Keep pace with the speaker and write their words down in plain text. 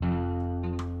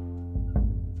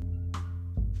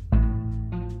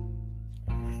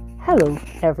Hello,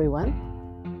 everyone,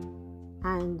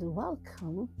 and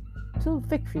welcome to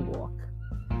Victory Walk.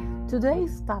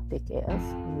 Today's topic is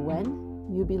when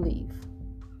you believe.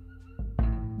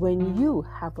 When you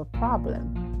have a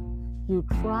problem, you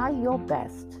try your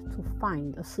best to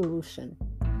find a solution.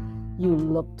 You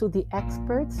look to the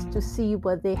experts to see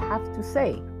what they have to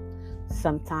say.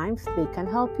 Sometimes they can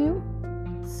help you,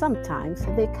 sometimes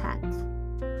they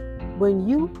can't. When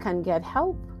you can get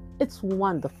help, it's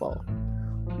wonderful.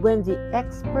 When the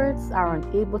experts are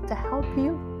unable to help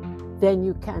you, then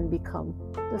you can become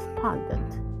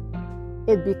despondent.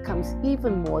 It becomes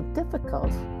even more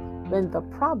difficult when the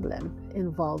problem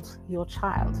involves your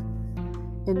child.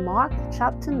 In Mark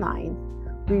chapter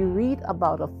 9, we read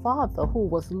about a father who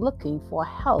was looking for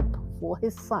help for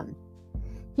his son.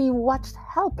 He watched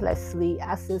helplessly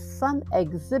as his son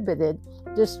exhibited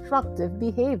destructive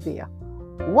behavior.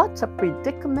 What a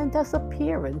predicament as a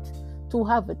parent to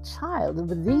have a child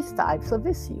with these types of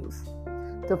issues.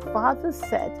 The father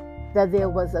said that there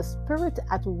was a spirit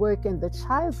at work in the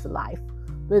child's life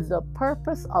with the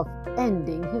purpose of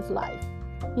ending his life.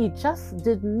 He just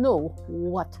didn't know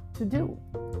what to do.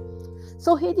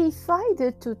 So he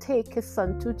decided to take his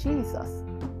son to Jesus.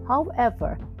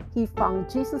 However, he found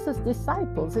Jesus'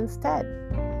 disciples instead.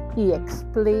 He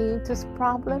explained his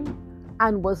problem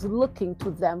and was looking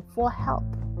to them for help,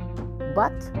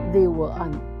 but they were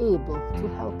unable to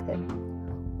help him.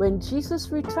 When Jesus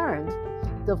returned,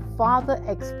 the father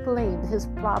explained his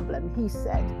problem. He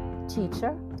said,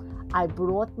 "Teacher, I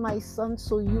brought my son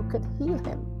so you could heal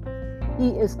him. He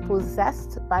is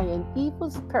possessed by an evil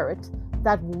spirit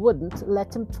that wouldn't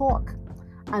let him talk.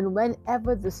 And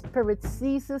whenever the spirit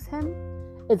seizes him,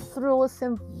 it throws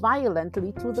him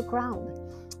violently to the ground.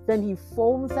 Then he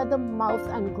foams at the mouth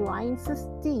and grinds his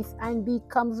teeth and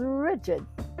becomes rigid.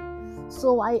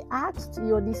 So I asked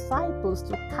your disciples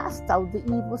to cast out the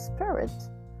evil spirit,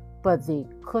 but they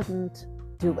couldn't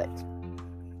do it."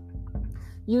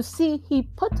 You see, he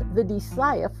put the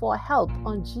desire for help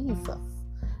on Jesus.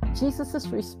 Jesus'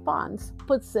 response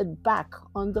puts it back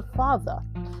on the Father.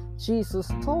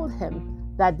 Jesus told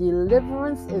him that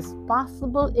deliverance is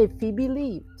possible if he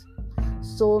believed.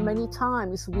 So many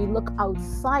times we look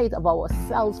outside of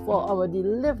ourselves for our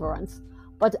deliverance,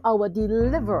 but our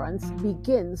deliverance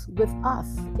begins with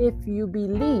us. If you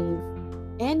believe,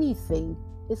 anything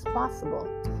is possible.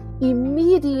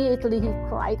 Immediately he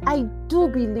cried, "I do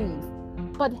believe,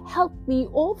 but help me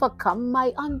overcome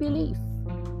my unbelief."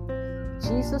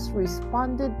 Jesus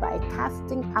responded by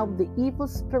casting out the evil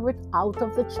spirit out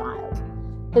of the child.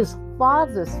 His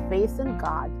father's faith in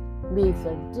God made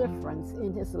a difference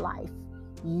in his life.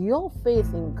 Your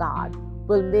faith in God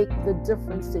will make the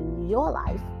difference in your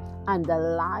life and the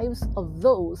lives of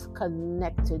those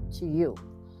connected to you.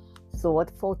 Thought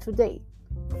for today.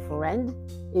 Friend,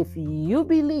 if you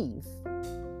believe,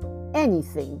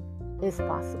 anything is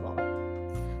possible.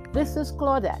 This is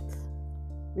Claudette,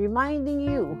 reminding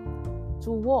you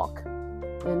to walk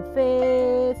in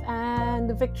faith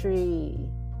and victory.